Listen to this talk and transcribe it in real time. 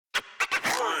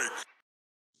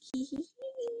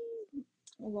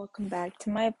Welcome back to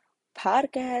my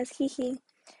podcast.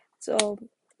 So,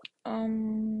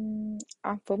 I'm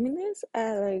filming this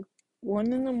at like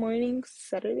 1 in the morning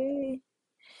Saturday,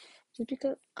 just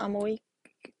because I'm awake.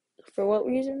 For what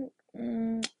reason?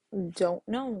 Don't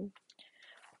know.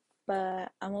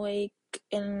 But I'm awake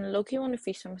and low-key want to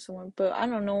FaceTime someone, but I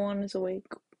don't know, no one is awake.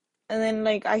 And then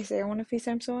like I say I want to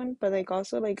FaceTime someone, but like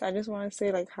also like I just want to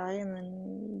say like hi and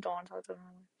then don't want to talk to them.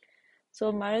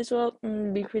 So might as well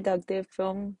be productive,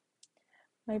 film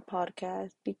my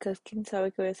podcast because quién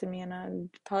sabe qué voy a hacer mañana.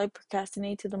 Probably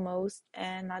procrastinate to the most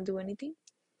and not do anything.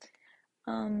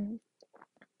 Um,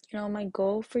 my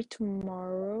goal for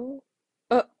tomorrow.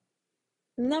 Uh,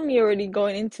 Not me already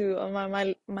going into my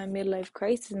midlife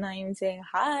crisis. Not even saying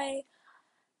hi,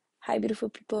 hi beautiful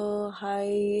people, hi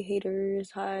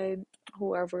haters, hi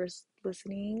whoever's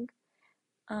listening.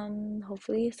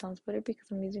 Hopefully it sounds better because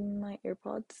I'm using my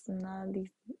AirPods, not these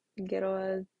ghetto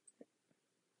ass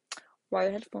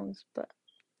wire headphones. But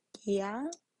yeah.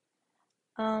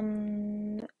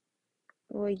 Um.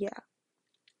 Well, yeah.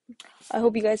 I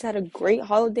hope you guys had a great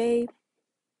holiday.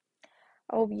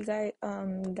 I hope you guys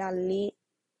got lit,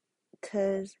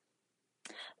 cause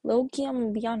low key I'm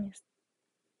gonna be honest.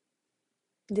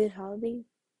 This holiday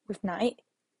was night.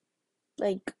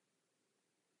 Like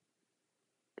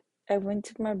I went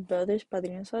to my brother's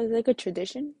padrino's house. It's like a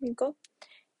tradition you go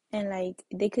and like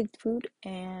they cooked food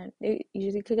and they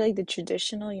usually cook like the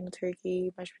traditional,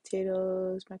 turkey, mashed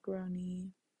potatoes,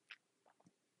 macaroni.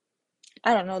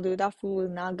 I don't know, dude. That food was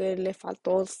not good. Le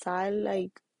faltó sal,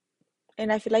 like,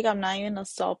 and I feel like I'm not even a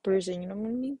salt person. You know what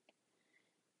I mean?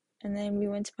 And then we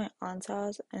went to my aunt's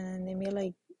house and then they made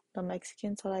like the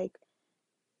Mexican, so like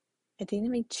I think they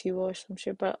make chivo or some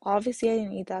shit, but obviously I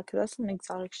didn't eat that because that's some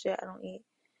exotic shit I don't eat.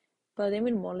 But they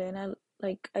made mole and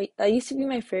I used to be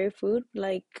my favorite food.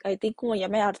 Like I think como ya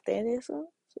me harté de eso,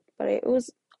 but it was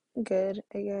good,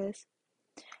 I guess.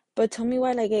 But tell me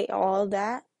why like I ate all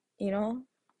that, you know,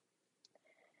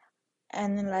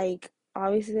 and then like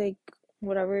obviously like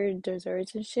whatever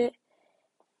desserts and shit.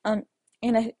 Um,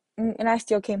 and I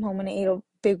still came home and I ate a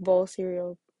big bowl of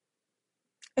cereal.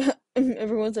 And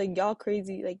everyone's like, y'all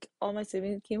crazy. Like all my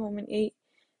siblings came home and ate.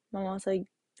 My mom's like,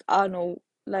 I don't know,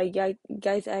 like y'all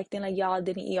guys acting like y'all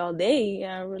didn't eat all day.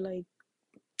 And we're like,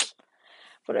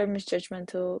 whatever,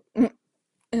 misjudgmental. And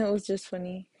it was just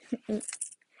funny.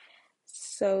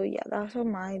 So yeah, that's how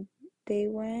my day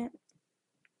went.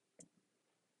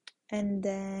 And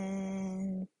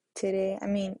then today, I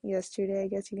mean yesterday, I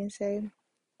guess you can say,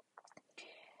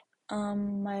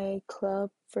 my club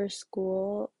for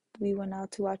school, we went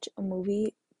out to watch a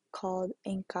movie called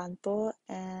Encanto,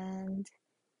 and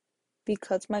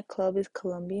because my club is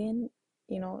Colombian,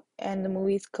 and the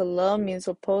movie is Colombian,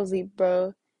 supposedly,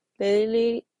 bro. They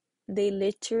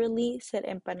literally said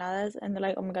empanadas, and they're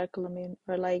like, "Oh my God, Colombian,"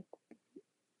 or like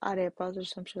arepas or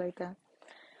some shit like that.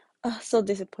 So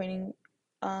disappointing.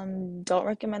 Don't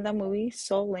recommend that movie.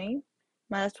 So lame.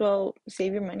 Might as well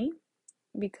save your money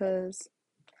because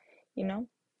you know.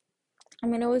 I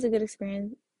mean, it was a good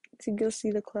experience to go see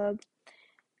the club,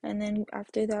 and then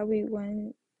after that we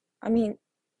went. I mean,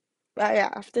 yeah,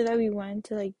 after that we went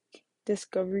to like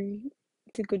Discovery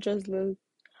to go just look.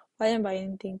 I didn't buy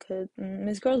anything because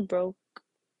Miss Girl's broke.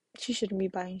 She shouldn't be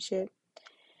buying shit.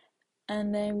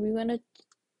 And then we went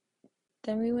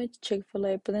to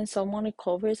Chick-fil-A, but then some wanted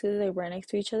Culver's because they were right next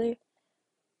to each other.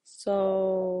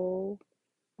 So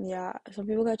yeah, some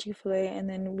people got Chick-fil-A, and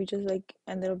then we just like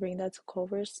ended up bringing that to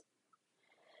Culver's.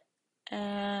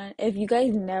 And if you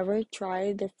guys never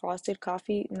tried their frosted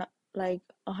coffee, not like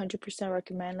 100%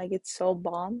 recommend. Like it's so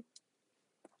bomb.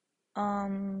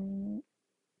 Um,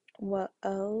 what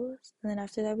else? And then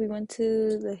after that, we went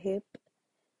to the Hip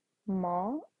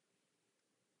Mall.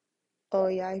 Oh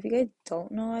yeah, if you guys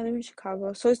don't know, I live in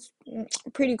Chicago, so it's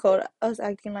pretty cold. I was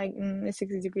acting like it's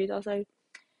 60 degrees outside.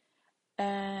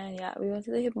 And yeah, we went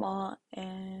to the Hip Mall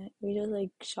and we just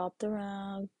like shopped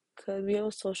around because we have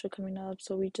a social coming up,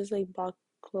 so we just like bought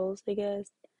clothes, I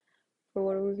guess, for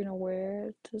what we're gonna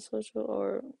wear to social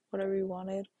or whatever we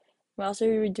wanted. We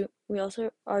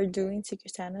also are doing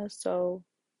Secret Santa, so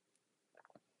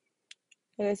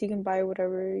I guess you can buy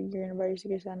whatever you're gonna buy your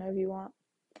Secret Santa if you want.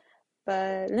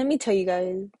 But let me tell you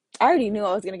guys, I already knew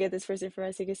I was gonna get this person for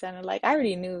my Secret Santa. Like I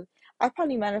already knew. I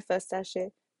probably manifest that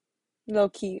shit. Low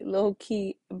key, low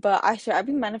key. But I've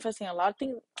been manifesting a lot of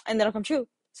things and they don't come true.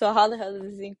 So how the hell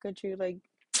does this thing come true? Like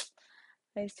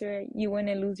I swear you win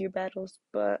and lose your battles.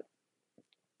 But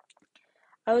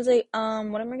I was like,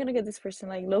 when am I gonna get this person?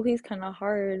 Like low key's kinda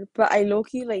hard. But I low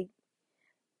key like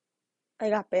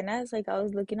like apenas, like I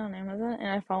was looking on Amazon and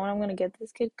I found I'm gonna get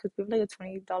this kid because we have like a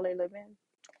 $20 limit.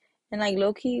 And like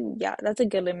low key, yeah, that's a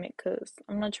good limit because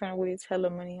I'm not trying to waste hella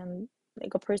money on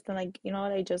like a person like you know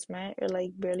what I just met or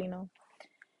like barely know.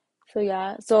 So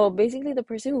yeah, so basically the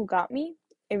person who got me,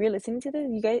 if you're listening to this,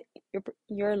 you guys,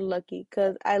 you're lucky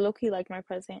because I low key like my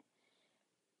present.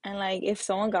 And like if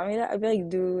someone got me that, I'd be like,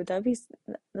 dude,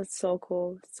 that's so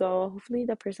cool. So hopefully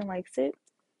the person likes it.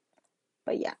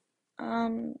 But yeah,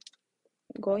 um,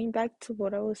 going back to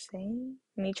what I was saying,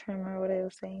 me trying to remember what I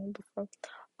was saying before.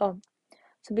 Oh,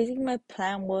 so basically my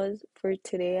plan was for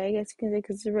today, I guess you can say,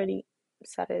 because it's already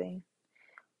Saturday,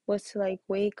 was to like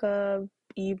wake up,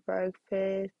 eat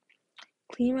breakfast,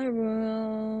 clean my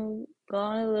room, go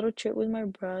on a little trip with my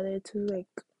brother to like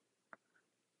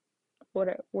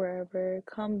whatever, wherever,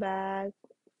 come back,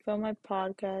 film my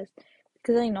podcast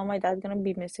because I know my dad's gonna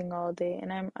be missing all day,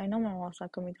 and I know my mom's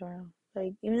not coming tomorrow.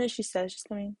 Like even though she says she's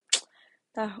coming,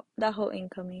 that whole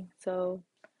ain't coming. So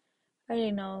I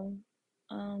didn't know.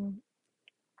 Um,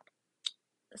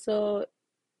 so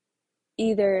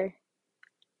either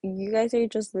you guys are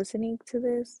just listening to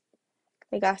this,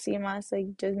 like asking us,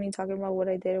 like just me talking about what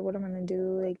I did or what I'm gonna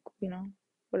do, like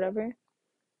whatever,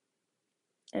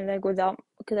 and like without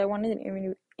because I wanted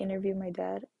to interview my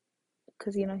dad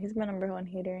because he's my number one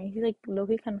hater and he's like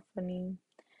low-key kind of funny.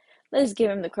 Let's give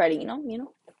him the credit,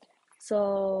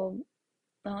 So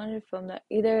I wanted to film that.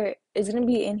 Either it's gonna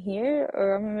be in here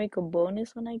or I'm gonna make a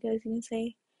bonus one, I guess you can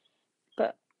say.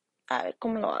 But a ver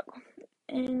cómo lo hago.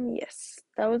 And yes,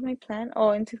 that was my plan. Oh,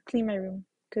 and to clean my room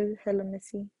because it's hella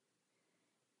messy.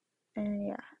 And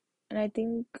yeah, and I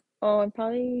think, oh, I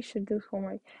probably should do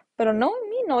homework. Pero no,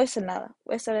 me no hice nada.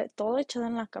 Voy a estar todo echada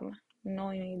en la cama.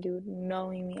 Knowing me, dude.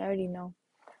 Knowing me. I already know.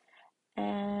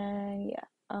 And yeah,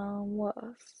 what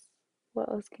else? What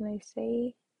else can I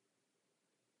say?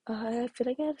 I feel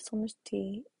like I had so much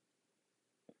tea.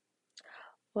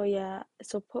 Oh yeah,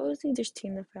 supposedly there's tea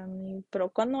in the family,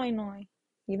 but cuando hay no hay.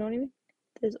 You know what I mean?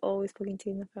 There's always fucking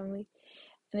tea in the family,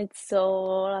 and it's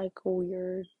so like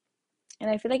weird. And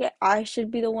I feel like I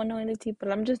should be the one knowing the tea,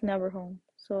 but I'm just never home.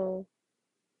 So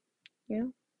you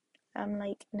know, I'm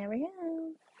like never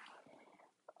home.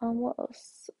 What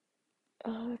else?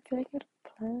 I feel like I had a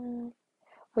plan.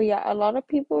 Oh yeah, a lot of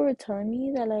people were telling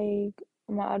me that like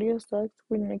my audio sucks,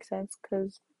 wouldn't make sense,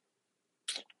 cause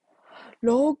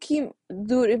low key,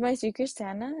 dude, if my secret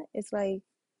Santa is like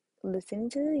listening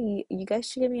to it, you guys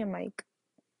should give me a mic.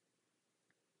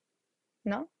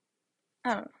 No?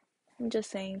 I don't know. I'm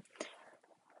just saying.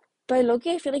 But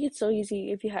Loki, I feel like it's so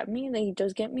easy. If you have me, like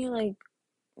just get me like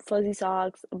fuzzy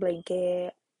socks, a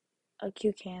blanket, a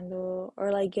cute candle,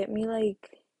 or like get me like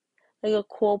a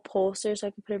cool poster so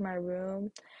I can put in my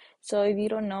room. So if you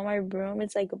don't know my room,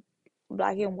 it's like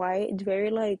black and white. It's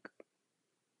very like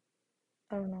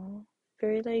I don't know,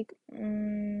 very like I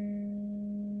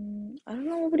don't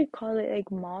know what would you call it, like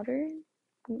modern.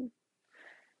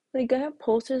 Like I have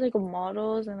posters like of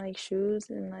models and like shoes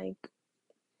and like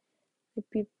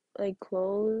people like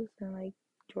clothes and like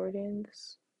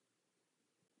Jordans.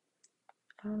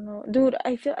 I don't know, dude.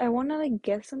 I feel I wanna like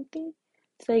get something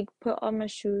to like put on my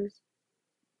shoes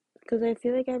because I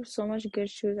feel like I have so much good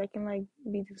shoes I can like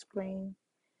be displaying.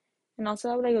 And also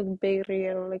I have like a big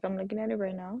Rio. Like I'm looking at it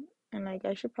right now, and like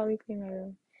I should probably clean my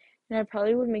room, and it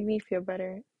probably would make me feel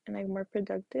better and like more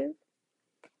productive.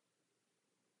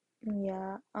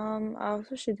 Yeah. I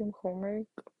also should do homework,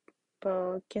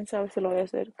 but quién sabe si lo voy a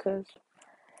hacer because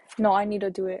no, I need to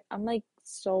do it. I'm like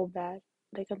so bad.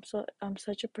 Like I'm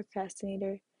such a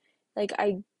procrastinator. Like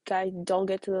I don't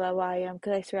get to the level I am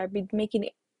because I swear I'd be making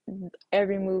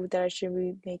every move that I should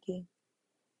be making.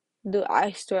 Do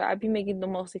I swear I'd be making the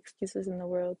most excuses in the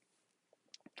world.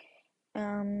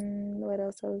 What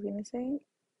else I was gonna say?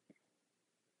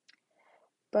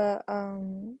 But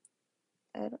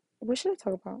what should I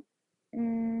talk about?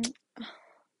 Mm,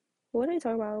 what did I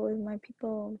talk about with my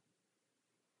people?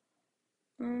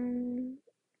 Um,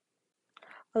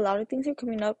 a lot of things are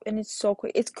coming up, and it's so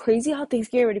quick. It's crazy how things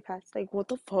get already passed. Like, what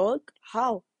the fuck?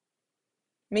 How?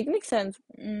 Make it make sense.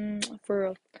 For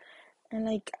real. And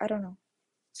like, I don't know.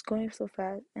 It's going so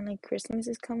fast. And like, Christmas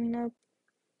is coming up,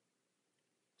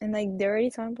 and like, they're already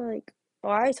talking about like. Oh,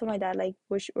 I already told my dad like,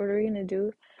 what are we gonna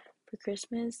do for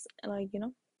Christmas? Like,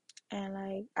 and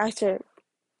like, after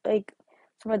like,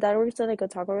 so my dad works at like a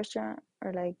taco restaurant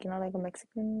or like, like a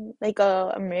Mexican, like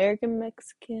a American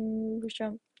Mexican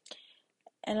restaurant,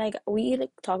 and like we eat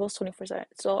like tacos 24/7.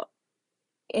 So,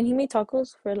 and he made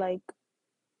tacos for like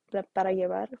para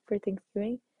llevar for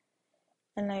Thanksgiving,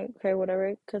 and like okay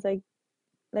whatever, cause like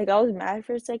I was mad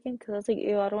for a second, cause I was like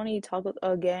ew I don't want to eat tacos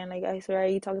again. Like I swear I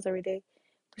eat tacos every day,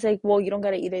 It's like, well, you don't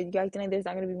gotta eat it. You're acting like there's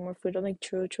not gonna be more food. I'm like,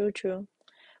 true, true, true.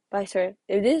 But I swear,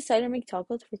 if they decide to make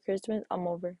tacos for Christmas, I'm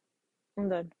over. I'm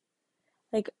done.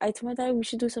 Like, I told my dad we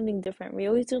should do something different. We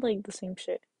always do like the same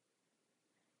shit.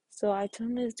 So I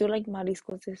told him let's do like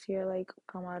mariscos this year, like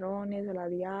camarones, a la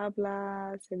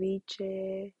diabla,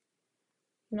 ceviche,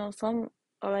 some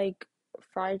or like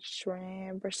fried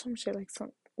shrimp or some shit like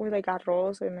some or like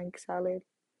arroz and like salad.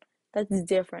 That's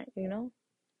different.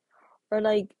 Or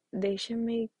like they should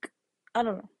make I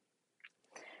don't know.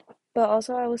 But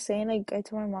also I was saying like I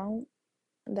told my mom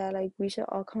that like we should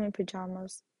all come in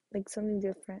pajamas, like something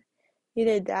different.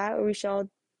 Either that or we should all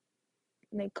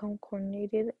like come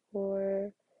coordinated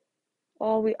or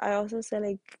I also said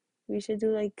like we should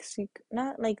do like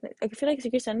not like I feel like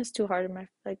Secret Santa is too hard in my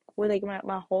like with like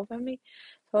my whole family.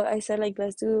 So I said like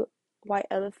let's do White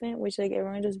Elephant, which like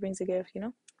everyone just brings a gift.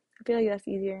 I feel like that's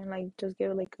easier and like just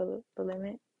give like a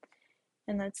limit.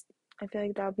 And I feel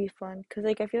like that'll be fun because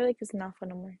like I feel like it's not fun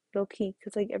no more, low key,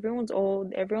 because like everyone's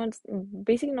old, everyone's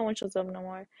basically no one shows up no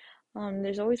more.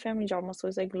 There's always family drama, so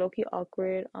it's like low key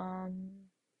awkward.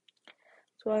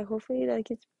 So I hopefully that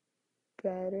gets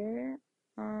better.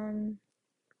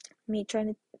 Me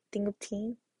trying to think of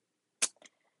teen.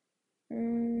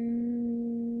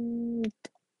 Mm,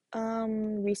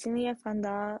 Recently I found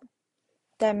out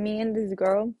that me and this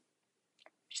girl,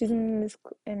 she's in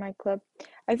my club.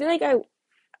 I feel like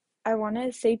I want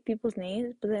to say people's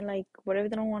names, but then like whatever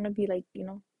they don't want to be like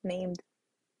named.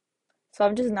 So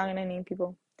I'm just not gonna name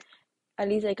people. At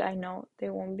least like I know they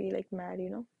won't be like mad.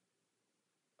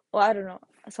 Well, I don't know.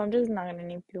 So I'm just not gonna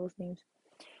name people's names.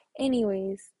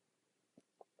 Anyways,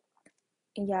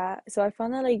 yeah. So I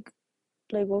found out like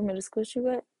what middle school she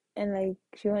went, and like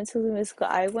she went to the middle school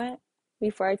I went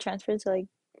before I transferred to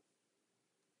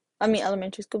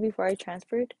elementary school before I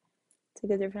transferred to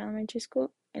like a different elementary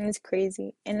school, and it's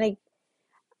crazy. And like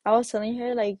I was telling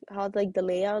her like how like the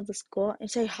layout of the school, and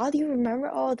she's like, "How do you remember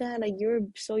all that? Like you were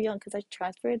so young." Because I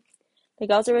transferred,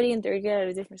 like I was already in third grade at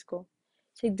a different school.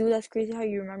 She's like, "Dude, that's crazy how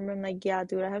you remember." I'm like, "Yeah,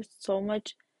 dude, I have so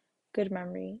much good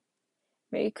memory."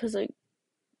 Maybe because like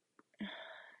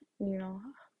you know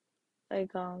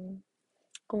like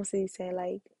como se dice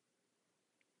like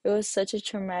it was such a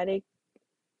traumatic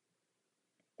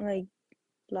like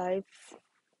life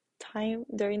time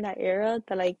during that era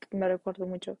that like me recuerdo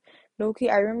mucho. Loki,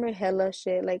 I remember hella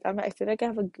shit. Like I feel like I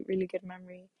have a really good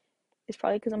memory. It's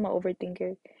probably because I'm an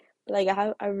overthinker. But like I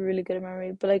have a really good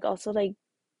memory. But like also like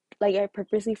I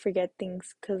purposely forget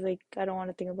things because like I don't want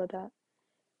to think about that.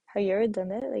 Have you ever done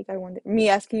that? Like I wonder me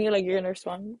asking you like you're in a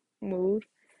respond mood.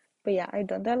 But yeah, I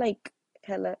done that like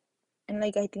hella. And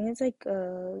like I think it's like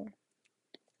a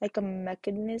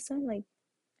mechanism, like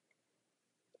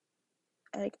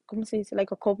como se dice,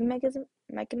 like a coping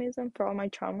mechanism for all my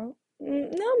trauma.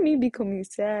 Not me becoming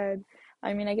sad.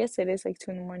 I mean, I guess it is like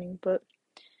 2 in the morning, but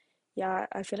yeah,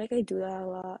 I feel like I do that a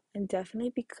lot, and definitely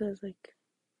because like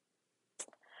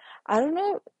I don't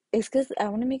know, it's because I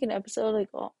want to make an episode like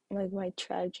like my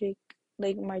tragic,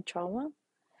 like my trauma,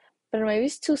 but maybe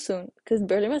it's too soon because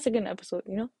barely my second episode.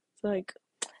 So like,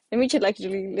 let me chill.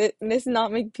 Actually, let's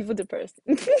not make people depressed.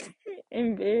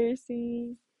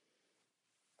 Embarrassing,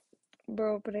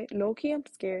 bro. But low key, I'm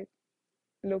scared.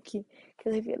 Low key,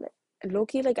 because I feel like low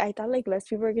key, like I thought like less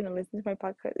people are gonna listen to my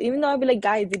podcast. Even though I'd be like,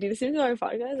 guys, did you listen to our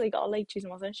podcast? Like all like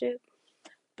chismos and shit.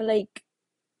 But like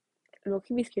low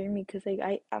key be scaring me because like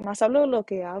I más hablo lo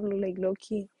que hablo like low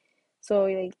key. So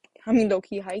like I mean low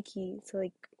key, high key. So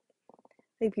like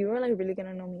people are like really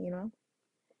gonna know me.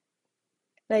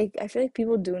 Like I feel like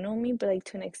people do know me, but like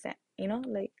to an extent.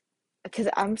 Like because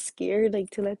I'm scared like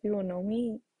to let people know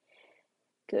me.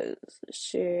 Cause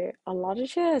shit, a lot of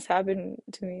shit has happened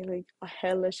to me, like a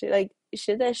hella shit, like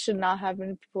shit that should not happen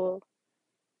to people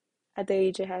at the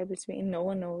age it happens to me, and no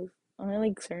one knows. Only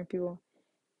like certain people.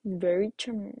 Very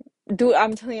trauma. Dude,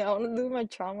 I'm telling you, I want to do my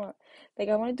trauma. Like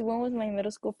I want to do one with my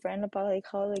middle school friend about like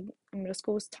how like middle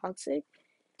school was toxic.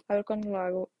 A ver cuando lo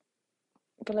hago.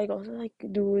 But like also like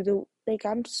dude, like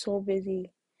I'm so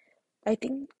busy. I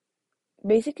think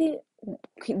basically,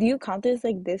 do you count this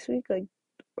like this week, like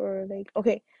or like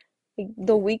okay, like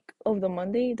the week of the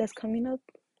Monday that's coming up?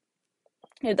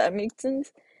 If that makes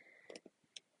sense.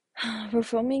 We're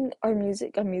filming our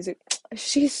music.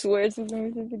 She swears it's a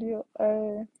music video.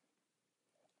 Or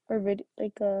video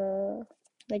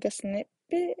like a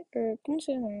snippet or ¿cómo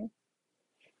se llama?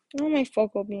 Not my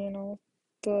focal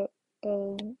but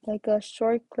like a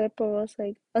short clip of us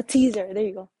like a teaser. There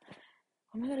you go.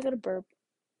 Oh my god, I got a burp.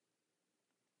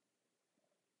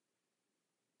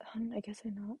 I guess I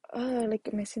know.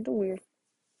 Like me siento weird.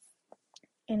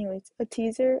 Anyways, a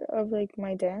teaser of like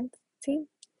my dance team.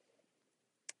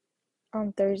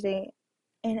 on Thursday,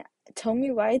 and tell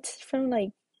me why it's from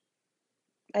like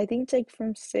I think it's like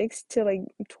from 6 to like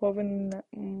 12 in the,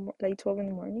 like 12 in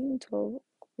the morning, 12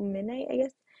 midnight, I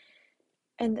guess.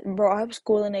 And bro, I have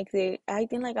school the next day.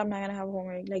 Acting like I'm not gonna have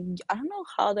homework. Like I don't know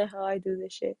how the hell I do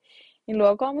this shit. And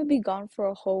look, I'm gonna be gone for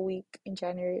a whole week in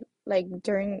January, like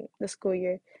during the school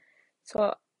year.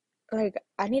 So like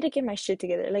I need to get my shit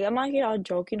together. Like I'm not here all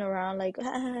joking around like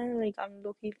like I'm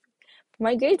looking.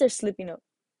 My grades are slipping up.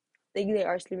 Like they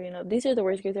are slipping up. These are the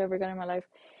worst grades I've ever gotten in my life.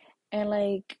 And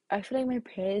like I feel like my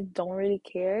parents don't really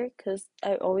care because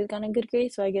I've always gotten a good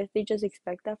grade, so I guess they just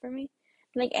expect that from me.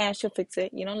 Like, and she'll fix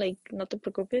it, like not te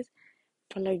preocupes.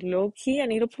 But like low key, I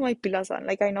need to put my pilas on.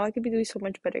 Like I know I could be doing so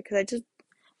much better because I just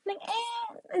like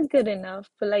it's good enough.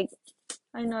 But like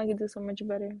I know I could do so much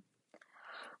better.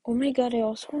 Oh my god, I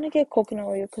also want to get coconut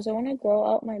oil because I want to grow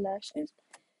out my lashes.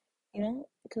 Because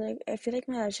like I feel like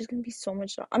my lashes can be so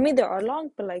much long. I mean, they are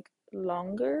long, but like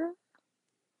longer.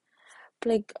 But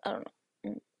like I don't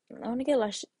know. I want to get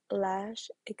lash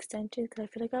extensions because I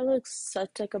feel like I look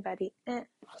such like a baddie. Uh,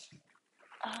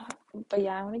 but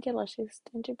yeah, I want to get lash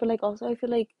extension. But like also, I feel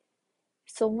like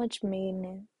so much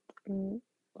maintenance.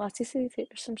 What's he say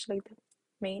or some shit like that?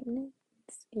 Maintenance.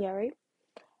 Yeah, right.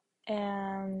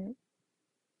 And,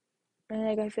 and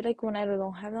like I feel like when I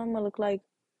don't have them, I look like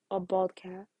a bald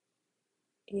cat.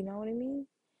 You know what I mean?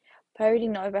 But I already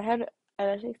know if I had a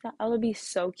lash extension, I would be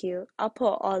so cute. I'll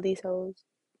put all these hoes.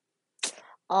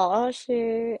 Oh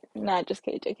shit. Nah, just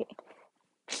kidding, JK.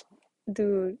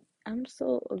 Dude, I'm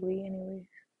so ugly anyway.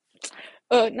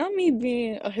 Not me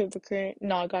being a hypocrite.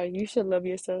 Nah, God, you should love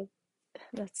yourself.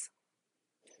 That's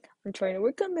I'm trying to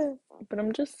work on that. But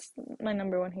I'm just my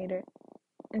number one hater.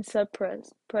 Instead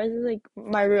Perez. Perez is like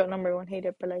my real number one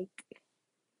hater, but like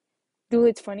dude,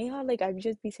 it's funny how like I would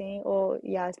just be saying, oh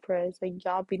yeah, it's Perez. Like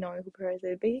y'all be knowing who Perez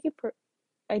is. But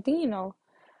I think you know.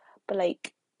 But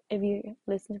like if you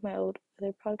listen to my old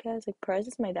other podcast, like Perez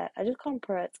is my dad. I just call him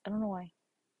Perez. I don't know why.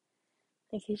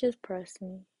 Like he just pressed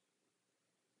me.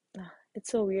 It's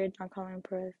so weird not calling him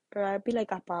Perez. Or I'd be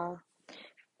like Apa.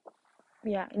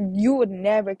 Yeah, you would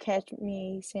never catch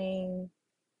me saying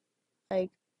like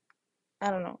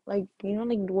I don't know, like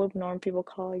like what normal people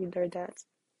call their dads.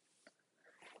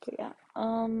 But yeah,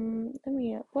 let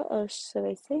me. What else should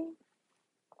I say?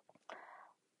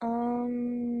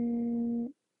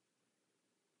 Um,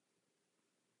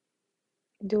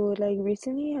 dude, like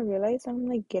recently I realized I'm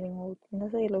like getting old, and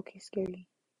that's like low-key scary.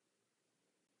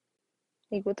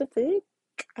 Like what the fuck?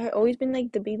 I always been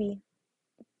like the baby,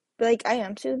 but like I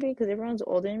am still the baby because everyone's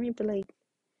older than me. But like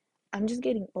I'm just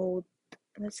getting old,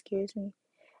 and that scares me.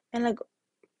 And like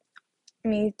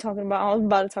me talking about, I was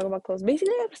about to talk about clothes.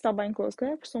 Basically, I have to stop buying clothes because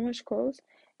I have so much clothes,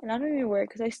 and I don't even wear it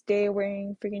because I stay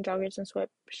wearing freaking joggers and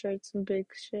sweatshirts and big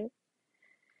shit.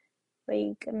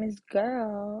 Like, Miss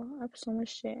Girl, I have so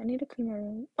much shit. I need to clean my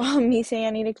room. Oh, me saying I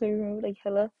need to clean my room, like,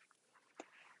 hella.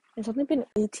 It's only been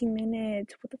 18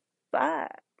 minutes. What the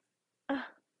fuck? Ah,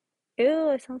 ew,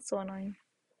 it sounds so annoying.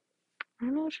 I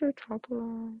don't know what you're talking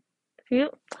about. You,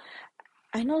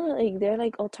 I know that, like, they're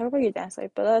like, oh, talk about your dance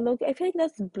life, but look, I feel like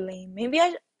that's blame. Maybe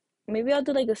I'll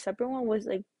do, like, a separate one with,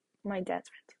 like, my dad's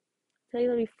friends. I feel like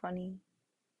that'll be funny.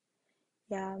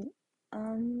 Yeah,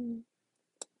 um,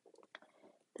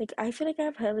 like, I feel like I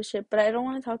have hella shit, but I don't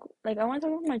want to talk, like, I want to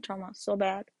talk about my trauma so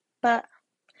bad. But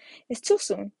it's too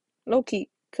soon, low key.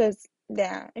 Cause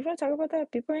yeah, if I talk about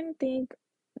that, people are gonna think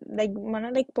like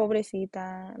mana like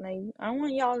pobrecita. Like I don't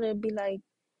want y'all to be like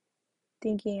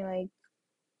thinking like,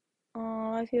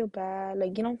 oh, I feel bad.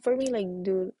 Like for me, like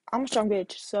dude, I'm a strong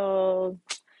bitch, so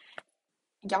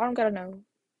y'all don't gotta know.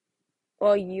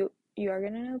 Well, you are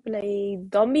gonna know, but like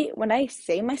don't be when I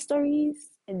say my stories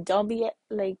and don't be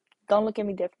like don't look at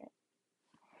me different.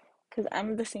 Cause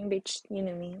I'm the same bitch, you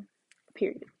know me.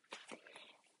 Period.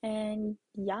 And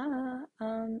yeah,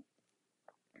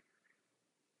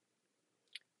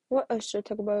 what else should I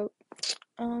talk about?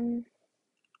 Um,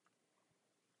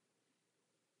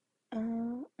 uh,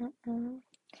 uh, uh.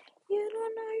 You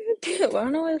don't know you do. I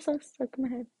don't know why the song stuck in my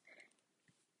head.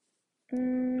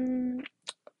 Mm,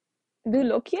 do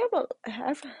Loki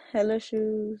have hella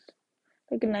shoes?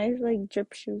 Like nice like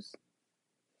drip shoes.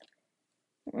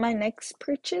 My next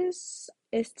purchase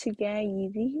is to get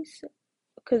Yeezys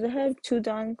because I have two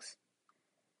donks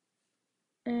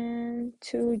and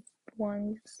two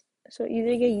ones. So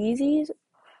either get Yeezys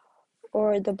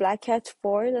or the Black Cats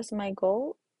 4, that's my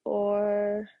goal,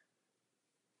 or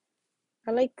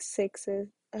I like sixes.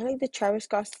 I like the Travis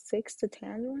Scott 6, the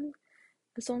tan one.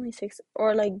 It's only six,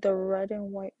 or like the red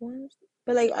and white ones.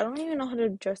 But like, I don't even know how to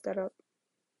dress that up.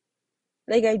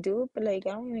 Like I do, but like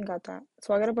I don't even got that.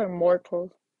 So I gotta buy more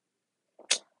clothes.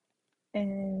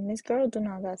 And this girl do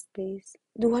not got space.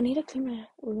 Do I need to clean my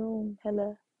room?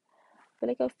 Hella. I feel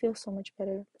like I feel so much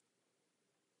better.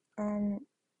 Um,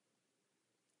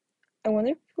 I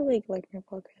wonder if people like my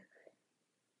podcast.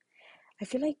 I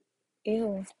feel like,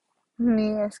 ew.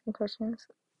 Me asking questions.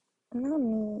 Not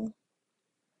me.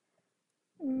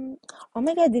 Mm. Oh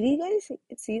my god, did you guys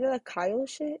see the Kyle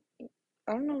shit?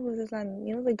 I don't know who this on.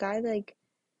 You know the guy like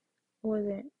what was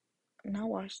it? Not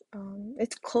Wash.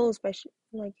 It's close by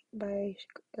by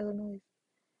Illinois.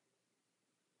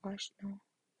 No,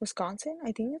 Wisconsin.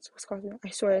 I think it's Wisconsin. I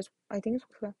swear, I think it's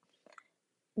Wisconsin.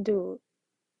 Dude,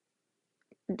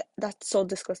 that's so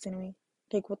disgusting to me.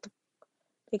 Like what the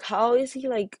like? How is he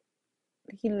like?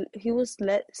 He was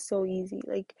let so easy.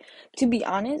 Like to be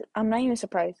honest, I'm not even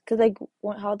surprised because like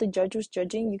how the judge was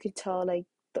judging, you could tell like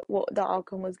what the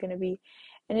outcome was gonna be,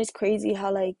 and it's crazy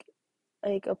how like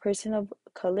a person of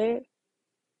color,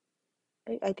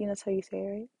 I think that's how you say it,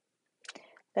 right?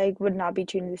 Like would not be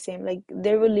treated the same. Like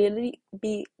they would literally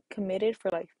be committed for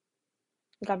life.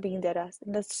 Like I'm being dead ass,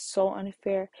 and that's so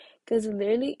unfair. Cause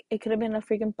literally it could have been a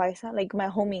freaking paisa, like my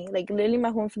homie, like literally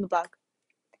my homie from the block.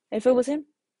 And if it was him,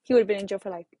 he would have been in jail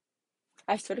for life.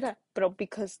 I swear to God. But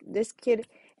because this kid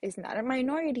is not a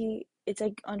minority, it's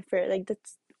like unfair. Like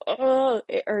that's oh,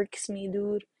 it irks me,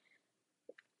 dude.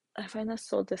 I find that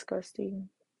so disgusting.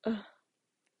 Ugh.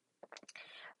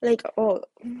 Like oh,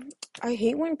 I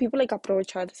hate when people like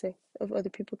approach how to say of other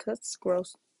people because that's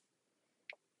gross.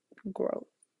 Gross.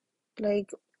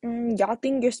 Like y'all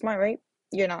think you're smart, right?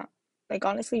 You're not. Like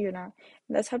honestly, you're not.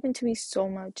 And that's happened to me so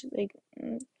much. Like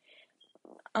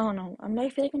I don't know. I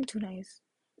feel like I'm too nice.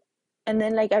 And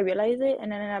then like I realize it,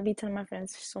 and then I'll be telling my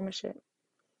friends so much shit.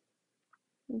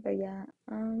 But yeah,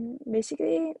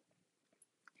 basically,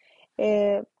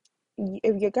 if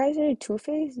if you guys are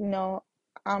two-faced, no,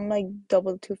 I'm like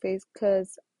double two-faced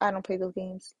because I don't play those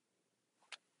games.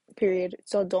 Period.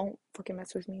 So don't fucking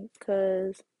mess with me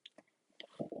because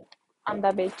I'm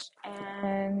that bitch,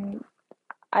 and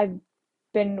I've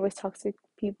been with toxic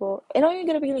people. It don't even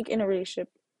gotta be like in a relationship,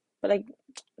 but like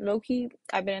low key,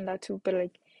 I've been in that too. But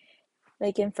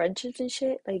like in friendships and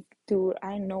shit, like dude,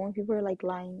 I know when people are like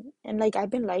lying, and like I've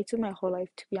been lied to my whole life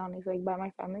to be honest, like by my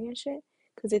family and shit,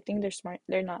 because they think they're smart,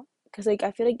 they're not. Because like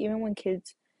I feel like even when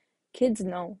kids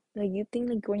know, like you think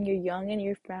like when you're young and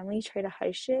your family try to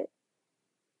hide shit,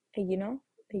 like like,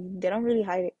 they don't really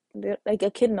hide it. Like a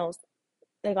kid knows.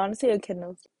 Like honestly, a kid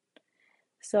knows.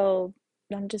 So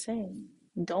I'm just saying,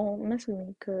 don't mess with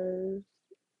me, cause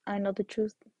I know the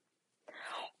truth.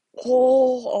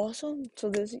 Oh, awesome. So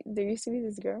there used to be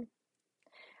this girl.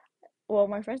 Well,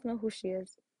 my friends know who she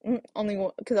is. Only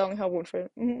one, because I only have one friend.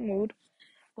 Mood.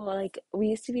 Well, like we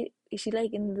used to be. She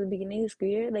like in the beginning of the school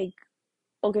year, like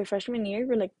okay, freshman year,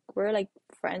 we're like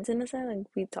friends in a sense. Like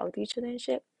we talk to each other and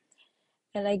shit.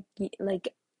 And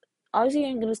like obviously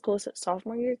I'm gonna go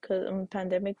sophomore year because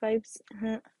pandemic vibes.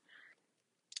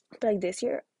 But like this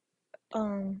year,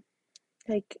 um,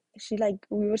 like she like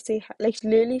we would say hi, like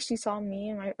literally she saw me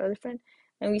and my other friend,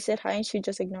 and we said hi, and she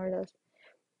just ignored us.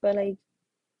 But like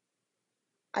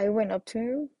I went up to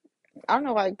her. I don't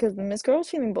know why, because Miss Girl was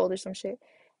feeling bold or some shit.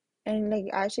 And like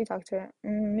I actually talked to her.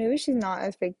 Maybe she's not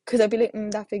as fake. Cause I'd be like,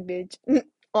 that fake bitch.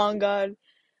 Oh God.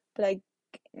 But like,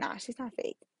 nah, she's not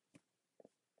fake.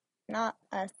 Not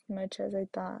as much as I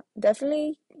thought.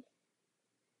 Definitely,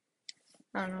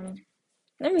 I don't know.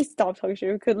 Let me stop talking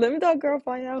shit. Cause let me that girl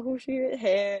find out who she is.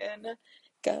 And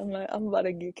God, I'm about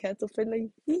to get canceled for like.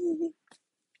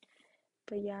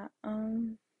 But yeah,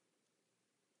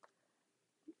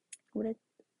 what?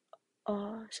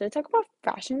 Should I talk about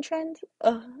fashion trends?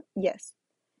 Yes.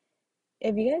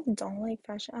 If you guys don't like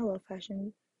fashion, I love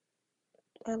fashion.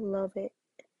 I love it.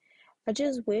 I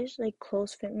just wish like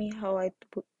clothes fit me how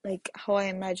I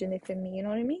imagine they fit me. You know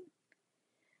what I mean?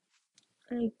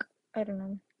 Like I don't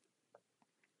know.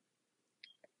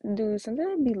 Dude, sometimes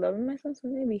I be loving myself,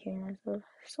 sometimes I be hating myself.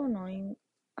 So annoying.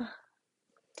 Ugh.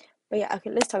 But yeah, okay,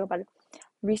 let's talk about it.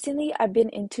 Recently, I've been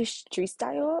into street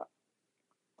style.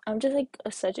 I'm just like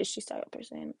such a street style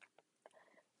person.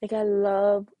 Like I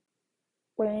love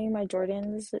wearing my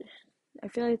Jordans. I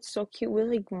feel like it's so cute with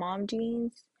like mom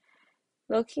jeans.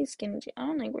 Low key skinny jeans. I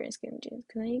don't like wearing skinny jeans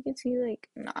because then you can see like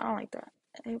no, I don't like that.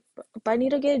 But I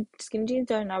need to get skinny jeans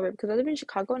that are not ripped because I live in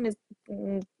Chicago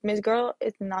and Miss Girl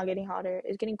is not getting hotter.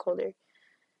 It's getting colder,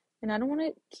 and I don't want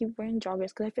to keep wearing joggers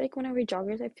because I feel like when I wear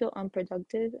joggers, I feel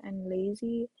unproductive and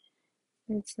lazy,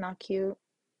 and it's not cute.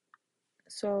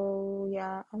 So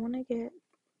yeah, I want to get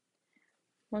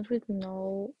ones with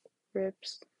no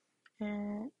rips,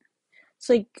 and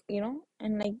so like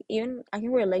and like even I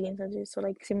can wear leggings and shit, so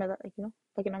like si me da like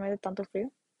like no me da tanto frío.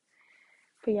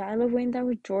 But yeah, I love wearing that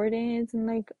with Jordans and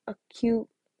like a cute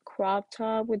crop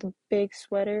top with a big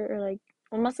sweater or like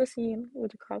almost the same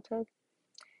with a crop top.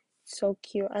 So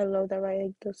cute. I love that, right?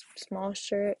 Like the small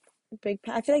shirt, big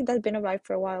pants. I feel like that's been a vibe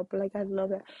for a while, but like I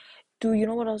love it. Do you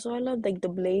know what also I love? Like the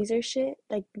blazer shit.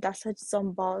 Like that's such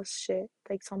some boss shit.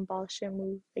 Like some boss shit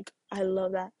move. Like I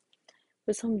love that.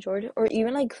 With some Jordan or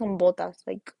even like some botas.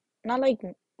 Like not like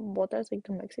botas like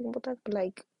the Mexican botas, but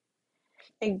like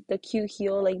the cute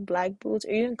heel, like black boots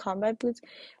or even combat boots.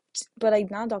 But like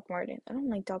not Doc Martens. I don't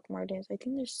like Doc Martens. I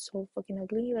think they're so fucking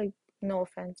ugly. Like no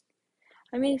offense.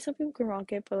 I mean some people can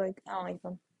rock it, but like I don't like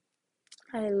them.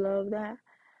 I love that.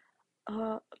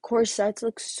 Corsets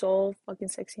look so fucking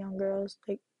sexy on girls.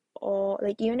 Like all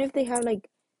like even if they have like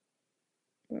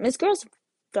Miss Girl's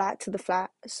flat to the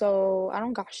flat, so I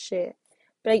don't got shit.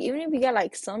 But like even if you get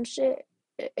like some shit,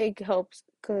 it helps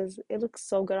because it looks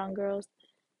so good on girls.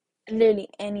 Literally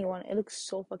anyone, it looks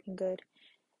so fucking good.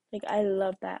 Like I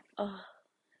love that. Oh,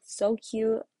 so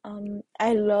cute.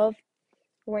 I love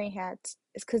wearing hats.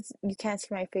 It's because you can't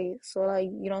see my face, so like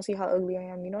you don't see how ugly I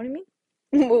am. You know what I mean?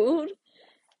 Mood.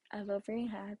 I love wearing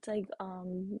hats, like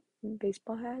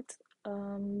baseball hats.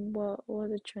 What are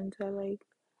the trends I like?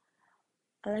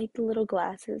 I like the little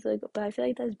glasses, like, but I feel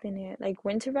like that's been it. Like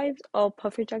winter vibes, oh,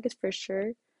 puffer jackets for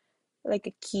sure. Like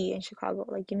a key in Chicago,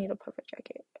 like you need a puffer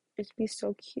jacket. It'd be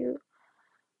so cute.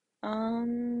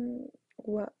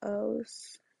 What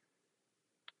else?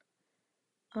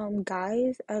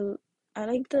 Guys, I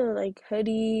like the like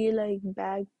hoodie, like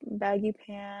baggy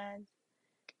pants.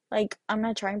 Like I'm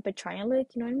not trying but trying to look,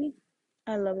 you know what I mean?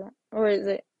 I love that. Or is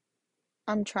it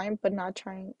I'm trying but not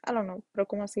trying? I don't know. Pero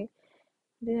como así?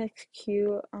 I think that's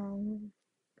cute.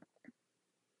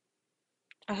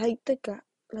 I like the guy.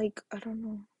 Like I don't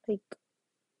know. Like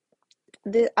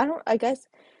I don't. I guess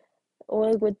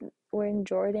or like with wearing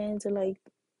Jordans or like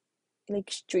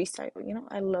street style. You know,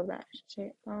 I love that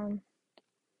shit.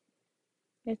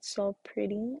 It's so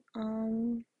pretty.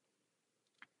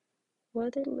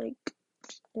 What are like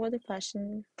what are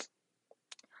fashion?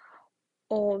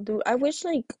 Oh, dude, I wish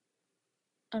like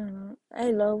I don't know.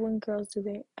 I love when girls do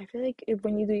their. I feel like if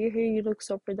when you do your hair, you look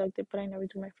so productive. But I never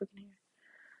do my freaking hair,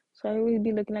 so I always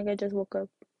be looking like I just woke up.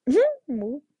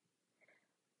 Move.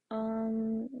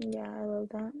 Yeah, I love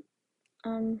that.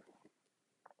 Um,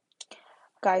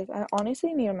 guys, I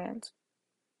honestly need a man's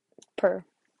per,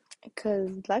 because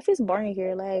life is boring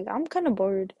here. Like I'm kind of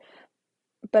bored,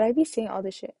 but I be saying all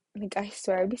this shit. Like I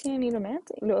swear, I be saying I need a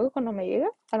man's. Y luego cuando me llega,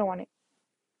 I don't want it.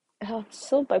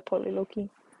 So bipolar, low key.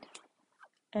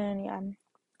 And yeah,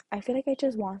 I feel like I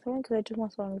just want someone because I just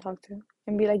want someone to talk to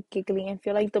and be like giggly and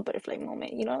feel like the butterfly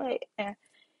moment, you know, like.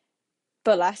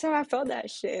 But last time I felt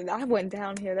that shit, I went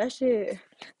down here. That shit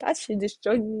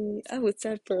destroyed me. I was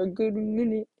sad for a good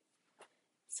minute.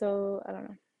 So I don't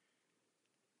know,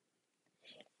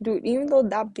 dude. Even though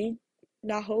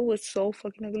that hoe was so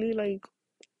fucking ugly, like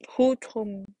who told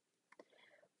me?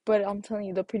 But I'm telling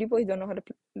you, the pretty boys don't know how to.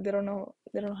 They don't know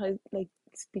how to like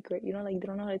speak right. You know, like they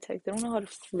don't know how to text. They don't know how to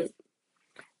flip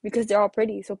because they're all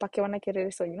pretty. So pa qué van a querer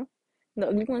eso, you know? The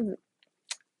ugly ones,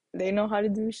 they know how to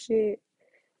do shit.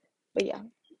 But yeah,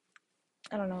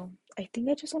 I don't know. I think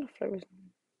I just want to flirt with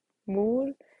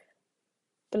mood,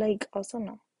 but like also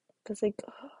no, cause like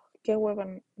get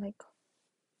hueva, like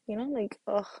you know, like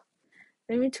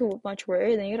maybe too much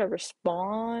words. Then you gotta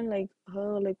respond. Like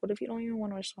like what if you don't even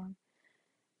want to respond?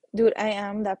 Dude, I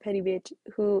am that petty bitch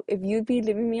who, if you be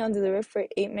leaving me on the river for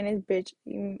 8 minutes,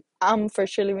 bitch, I'm for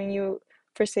sure leaving you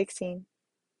for 16.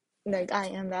 Like, I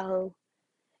am that hoe.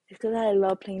 It's because I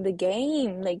love playing the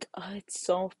game. Like, oh, it's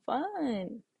so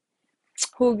fun.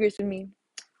 Who agrees with me?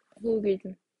 Who agrees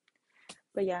with me?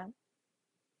 But yeah,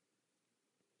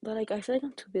 but like, I feel like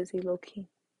I'm too busy, low key.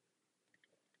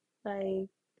 Like,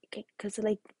 because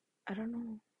like, I don't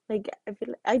know. Like, I feel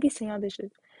like I be saying all this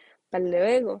shit. But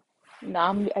luego,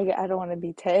 now I don't want to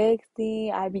be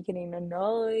texting. I be getting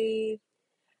annoyed.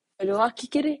 Pero aquí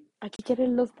quiere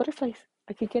los butterflies,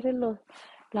 aquí quiere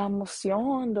la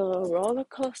emoción, the roller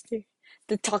coaster,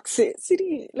 the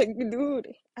toxicity. Like, dude,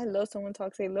 I love someone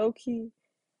toxic, low key,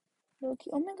 low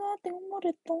key. Oh my god, tengo un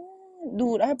moretón.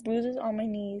 Dude, I have bruises on my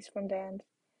knees from dance.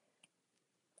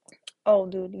 Oh,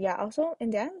 dude, yeah. Also, in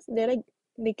dance,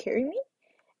 they carry me,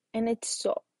 and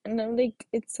and I'm like,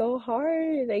 it's so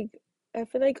hard. Like, I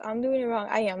feel like I'm doing it wrong.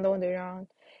 I am the one doing it wrong.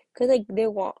 Cause like they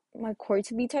want my core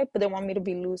to be tight, but they want me to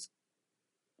be loose.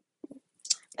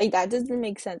 Like that doesn't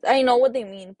make sense. I know what they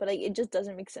mean, but like it just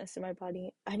doesn't make sense to my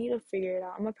body. I need to figure it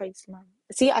out. I'm gonna practice tomorrow.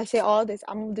 See, I say all this.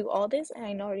 I'm gonna do all this, and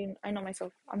I know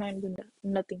myself. I'm not gonna do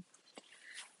nothing.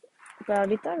 Pero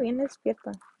ahorita bien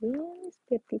despierta, bien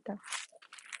despiertita.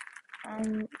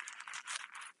 Um,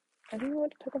 I don't know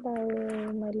what to talk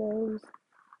about, my loves.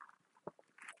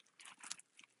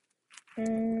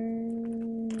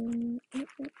 Mm, mm,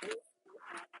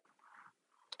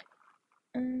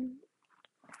 mm.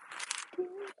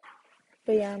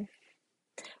 But yeah,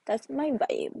 that's my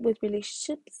vibe with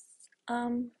relationships.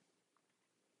 Um,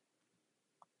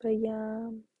 but yeah,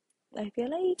 I feel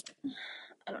like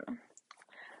I don't know.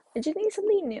 I just need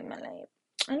something new in my life.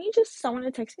 I need just someone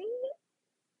to text me,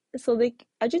 so like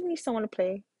I just need someone to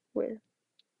play with.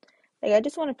 Like I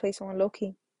just want to play someone low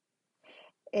key.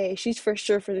 Hey, she's for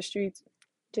sure for the streets.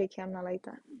 JK, I'm not like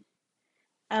that.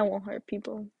 I won't hurt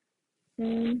people.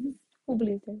 Who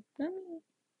believes it? Not me.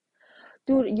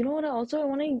 Dude, you know what?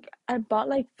 I bought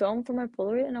like film for my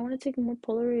Polaroid, and I want to take more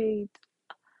Polaroids.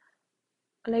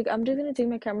 Like I'm just gonna take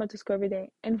my camera to school every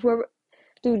day, and whoever,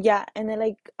 dude, yeah, and then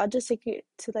like I'll just take it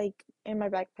to like in my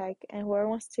backpack, and whoever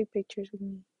wants to take pictures with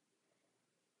me,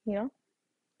 you know.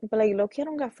 But like, low key, I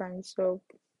don't got friends, so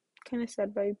kind of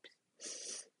sad vibes.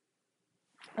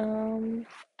 Um,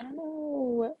 I don't know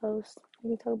what else we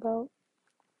can talk about.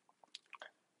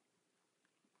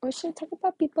 Or should I talk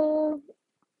about people?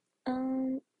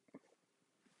 Um,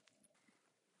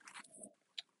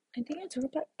 I think I talk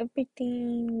about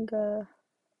everything.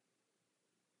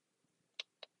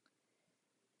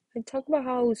 I talk about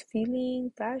how I was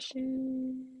feeling,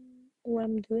 fashion, what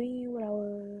I'm doing, what I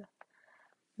was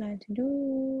plan to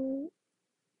do.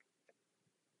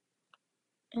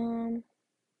 Um,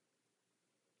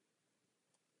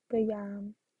 but yeah,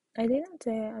 I think that's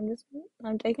it.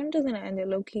 I think I'm just gonna end it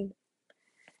low key.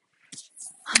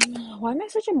 Why am I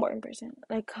such a boring person?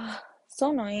 Like,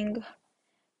 so annoying.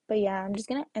 But yeah, I'm just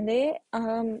gonna end it.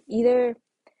 Either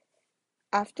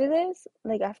after this,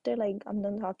 like after like I'm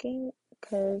done talking,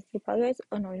 cause you probably guys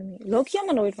annoyed me. Low key, I'm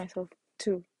annoyed myself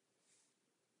too.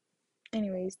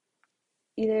 Anyways,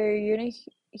 either you're gonna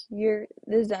hear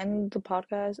this is the end of the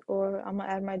podcast, or I'm gonna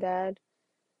add my dad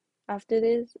after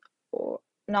this, or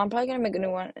no, I'm probably gonna make a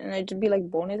new one, and it just be like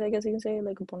bonus, I guess you can say,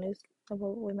 like a bonus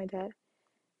about with my dad.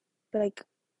 But like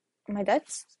my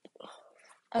dad's,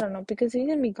 I don't know, because he's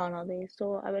gonna be gone all day,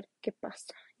 so a ver qué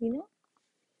pasa, you know?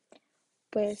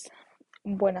 Pues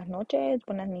buenas noches,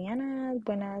 buenas mañanas,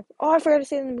 buenas. Oh, I forgot to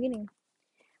say it in the beginning.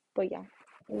 But yeah,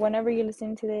 whenever you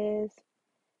listen to this,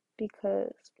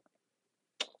 because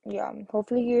yeah,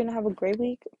 hopefully you're gonna have a great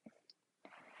week.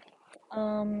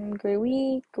 Great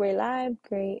week, great life,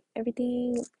 great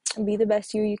everything. Be the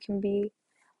best you can be.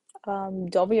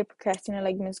 Don't be a procrastinator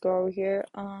like Miss Girl over here.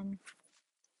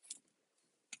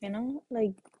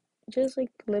 Like just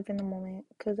like live in the moment,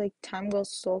 cause like time goes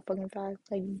so fucking fast.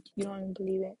 Like you don't even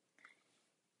believe it.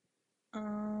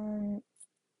 Um,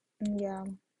 yeah,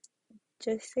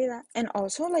 just say that. And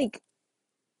also like,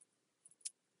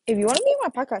 if you want to be in my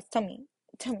podcast,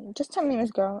 just tell me,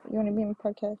 Miss Girl, you want to be in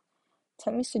my podcast.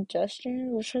 Tell me suggestions.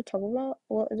 What should I talk about?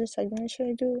 What other segment should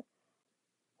I do?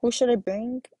 Who should I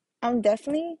bring? I'm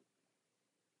definitely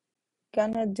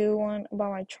gonna do one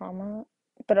about my trauma,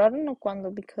 but I don't know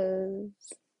cuándo because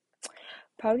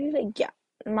probably like yeah,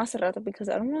 más rato because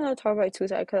I don't know how to talk about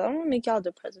suicide because I don't want to make y'all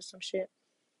depressed or some shit.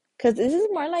 Because this is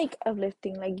more like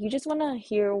uplifting. Like you just want to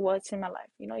hear what's in my life.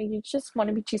 You know, you just want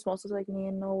to be chismosos like me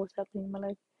and know what's happening in my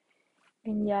life.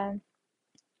 And yeah,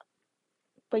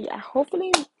 but yeah,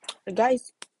 hopefully,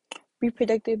 guys, be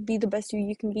productive, be the best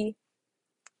you can be.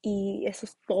 Y eso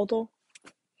es todo.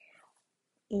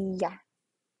 Y ya,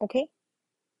 okay?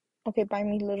 Okay, bye,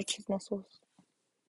 mis little chismosos.